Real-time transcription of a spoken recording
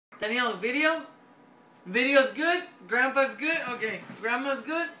Danielle, video? Video's good? Grandpa's good? Okay, Grandma's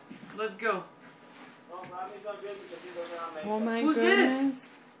good? Let's go. Oh my Who's goodness.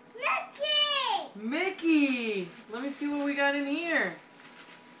 this? Mickey! Let me see what we got in here.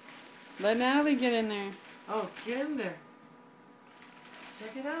 Let Natalie get in there. Oh, get in there.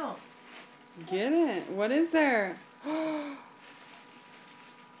 Check it out. Get it. What is there?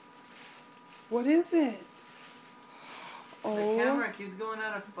 What is it? Oh, the camera keeps going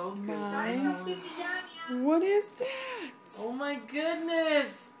out of focus. What is that? Oh my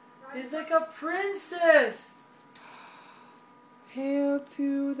goodness! It's like a princess! Hail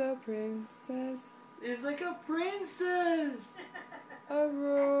to the princess. It's like a princess!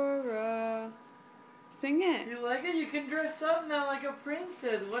 Aurora. Sing it. You like it? You can dress up now like a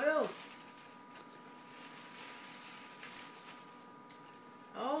princess. What else?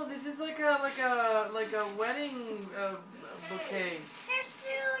 Oh, this is like a wedding bouquet. There's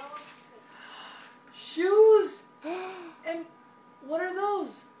shoes. Shoes? And what are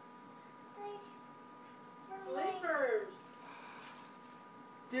those? Slippers.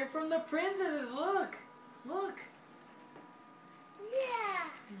 They're from the princesses. Look. Look. Yeah.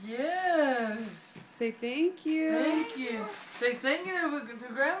 Yes. Say thank you. Thank you. Say thank you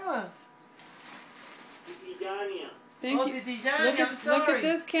to Grandma. Thank Oh, you. Titi Janya, I'm sorry. Look at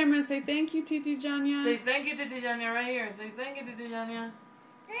this camera and say thank you, Titi Janya. Say thank you, Titi Janya, right here. Say thank you, Titi Janya.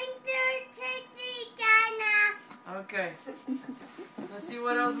 Thank you, Titi Jana. Okay. Let's see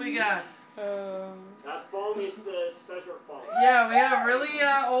what else we got. That foam is the special foam. Yeah, we have really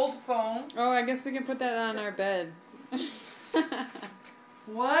old foam. Oh, I guess we can put that on our bed.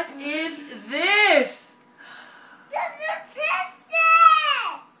 What is this? That's a princess.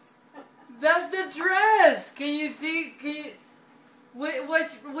 That's the dress. Can you see? Can you?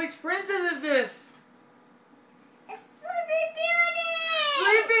 Which princess is this? It's Sleeping Beauty.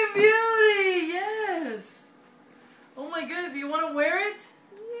 Sleeping Beauty. Yes. Oh my goodness. Do you want to wear it?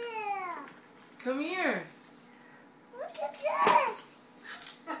 Yeah. Come here. Look at this.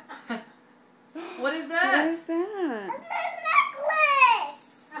 What is What that? is that? It's my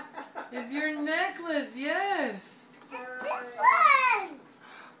necklace. It's your necklace. Yes. It's different.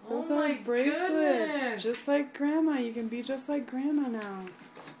 Those Oh are my bracelets. goodness. Just like Grandma. You can be just like Grandma now.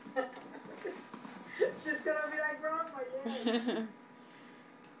 She's gonna be like Grandma, yeah.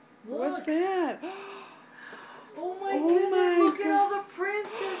 What's Look. that? Oh my Oh goodness. my Look at God. all the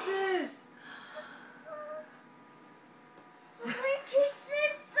princesses. Princess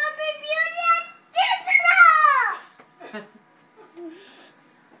Sleeping Beauty and different.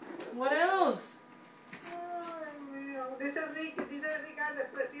 What else? Dice Ricardo,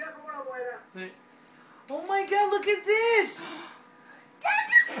 expresiva como la abuela. Oh my God, look at this.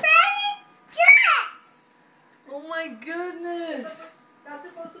 That's a pretty dress. Oh my goodness. That's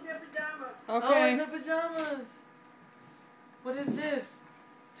supposed to be a pajama. Oh, Okay. it's the pajamas. What is this?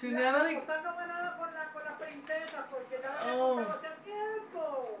 To Natalie? No está nada con la princesa porque nada me Oh. comprado hace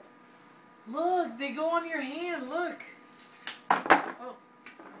tiempo. Look, they go on your hand. Look. Oh.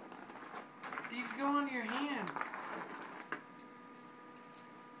 These go on your hand.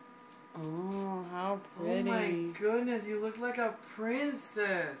 Oh, how pretty. Oh my goodness, you look like a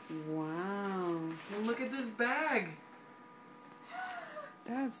princess. Wow. And look at this bag.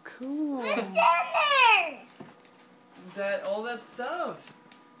 That's cool. What's in there? All that stuff.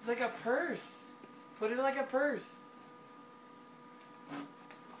 It's like a purse. Put it like a purse.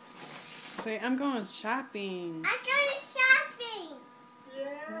 Say, I'm going shopping. I'm going shopping.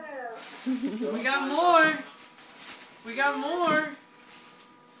 Yeah. We got more. We got more.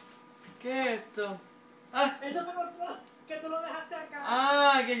 ¿Qué es esto? Ah, Eso fue lo que tú lo dejaste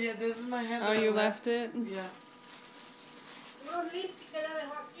acá. que yeah, this is my hand. Oh, you left it? Yeah. Unos lipsticks que ella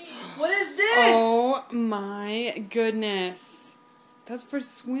dejó aquí. What is this? Oh my goodness. That's for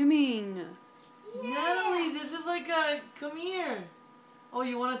swimming. Natalie, this is like a, come here. Oh,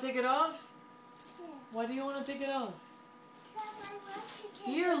 you want to take it off? Why do you want to take it off?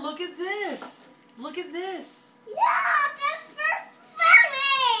 Here, look at this. Look at this. Yeah, that's for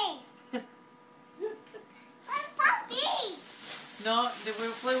swimming. That's puppy. No,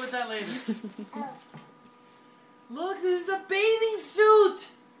 we'll play with that later. Oh. Look, this is a bathing suit.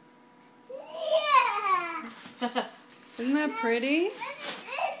 Yeah. Isn't that pretty? What's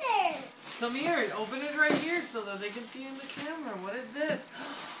in there? Come here, open it right here so that they can see in the camera. What is this?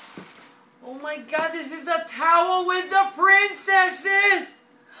 Oh my God, this is a towel with the princesses.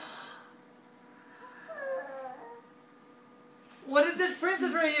 What is this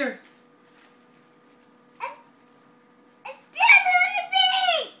princess right here? It's Beauty and the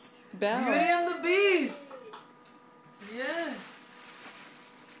Beast. Beauty Belle. and the Beast. Yes.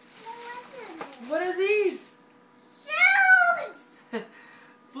 What are these? Shoes.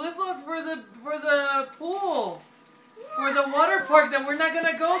 Flip-flops for the pool. For the water park that we're not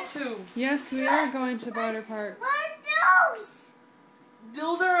gonna go to. Yes, we are going to water parks. What are those?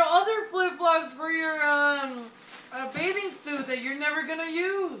 Those are other flip-flops for your bathing suit that you're never gonna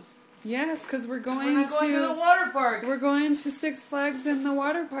use. Yes, because we're We're going not going to the water park. we're going to Six Flags in the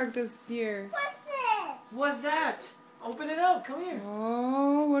water park this year. What's this? What's that? Open it up. Come here.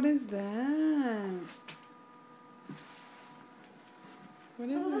 Oh, what is that? What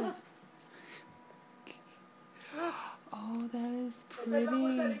is it? Oh, that is Esa es la pretty.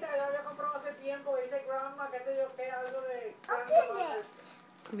 pulserita que yo había comprado hace tiempo. Dice grandma, qué sé yo qué, algo de Open grandma. it.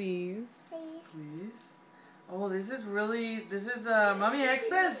 Please. Please. Please. Oh, this is mommy,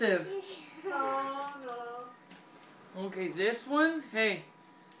 expensive. No, no. Okay, this one, hey,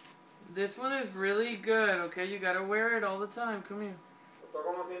 this one is really good, okay? You gotta wear it all the time. Come here. Costó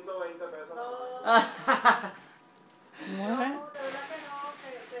como 120 pesos. No, What? no, de verdad que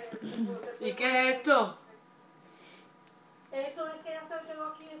no. ¿Y qué es esto? Eso es que ella se quedó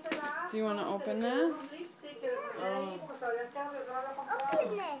aquí en ese lado. Do you wanna y se open le quedó that? unos lipstick que le dejé ahí, porque se habían quedado, yo se los había comprado. Open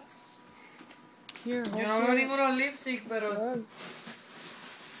this. Here, Yo no hold veo your- ninguno lipstick, pero... Look.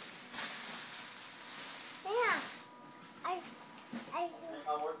 Yeah. I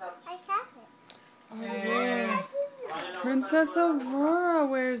La bolsa. have it. Oh, Eh, yeah. Vale, la Princess bolsa. Aurora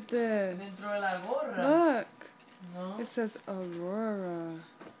wears this. dentro de la gorra. Look. No. It says Aurora. It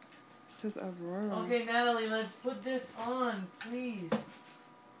says Aurora. Okay, Natalie, let's put this on, please.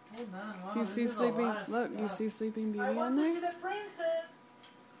 Hold on. Wow, Do you this see is a Sleeping? lot of Look, you stuff. see Sleeping I Beauty on want to see there? the princess.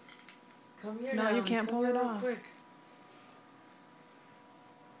 Come here, No, you Natalie. can't Come pull here it real off. Quick.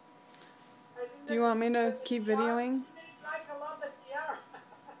 I think Do you that- want me to the keep tiara, videoing? she didn't like a lot the tiara.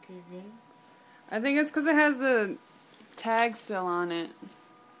 Okay, good. I think it's because it has the tag still on it.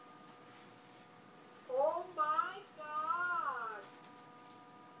 Oh my god!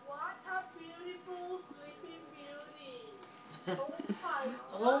 What a beautiful Sleeping Beauty! Oh my god!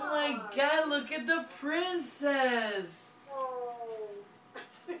 Oh my God! Look at the princess. Oh.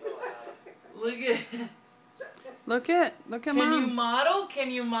 Look at. Look at Can you Mom. model? Can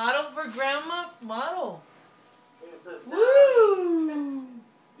you model for Grandma? Model. Princess Woo!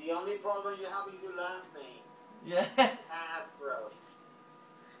 The only problem you have is your last name. Yeah. Astro.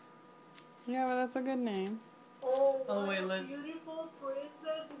 Yeah, but that's a good name. Oh, Oh, what wait, a look. beautiful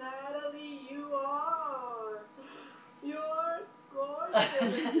princess Natalie you are! You're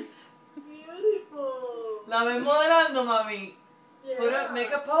gorgeous! Beautiful! La ves modelando, mami. Yeah. Put up,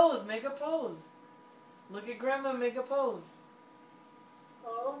 make a pose. Make a pose. Look at Grandma. Make a pose.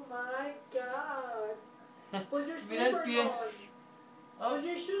 Oh my god! Put your Mira el slippers pie. on! Oh, Put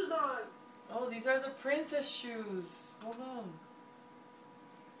your shoes on! oh, these are the princess shoes. Hold on.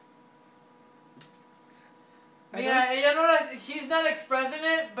 Are Mira, those- ella no la, she's not expressing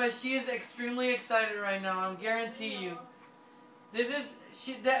it, but she is extremely excited right now. I guarantee you. This is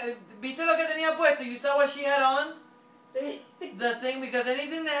 ¿viste lo que tenía puesto? You saw what she had on? See? The thing, because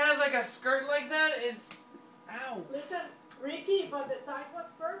anything that has like a skirt like that is, ow. Listen, Ricky, but the size was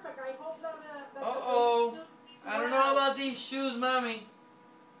perfect. I hope that the Uh-oh. suit fits I don't well. know about these shoes, mami.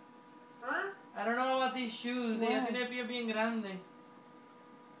 Huh? I don't know about these shoes. Ella Why? tiene pie bien grande.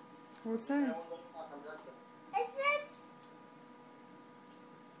 What's this? Is this?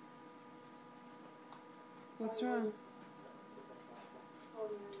 What's wrong? Oh,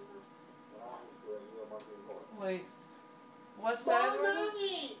 no, Wait. What no. size Oh, were they?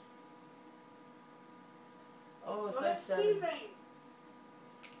 mommy! Oh, No size le 7. sirven.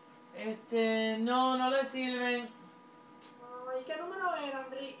 No le sirven. Ay, ¿qué número eran,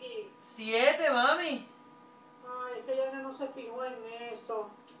 Ricky? 7, mami. Ay, es que ella no se fijó en eso.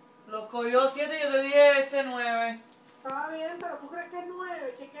 Los cogió 7 y yo te dije 9. Está bien, pero tú crees que es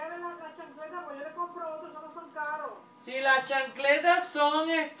 9. Chequeale la chancleta, pues yo le compro otro, esos no son caros. Sí, las chancletas son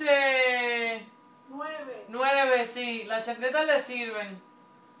 9. 9, sí. Las chancletas le sirven.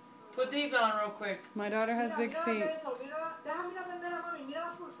 Put these on real quick. My daughter has big mira feet. eso, mira, déjame ir a atender a mami, mira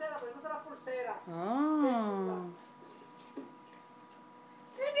las pulseras, pues no son las pulseras. Oh.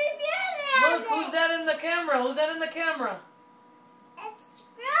 Sleeping Beauty. Look, who's that in the camera? Who's that in the camera? It's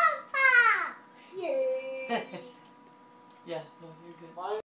Grandpa. Yay! Yeah, no, you're good.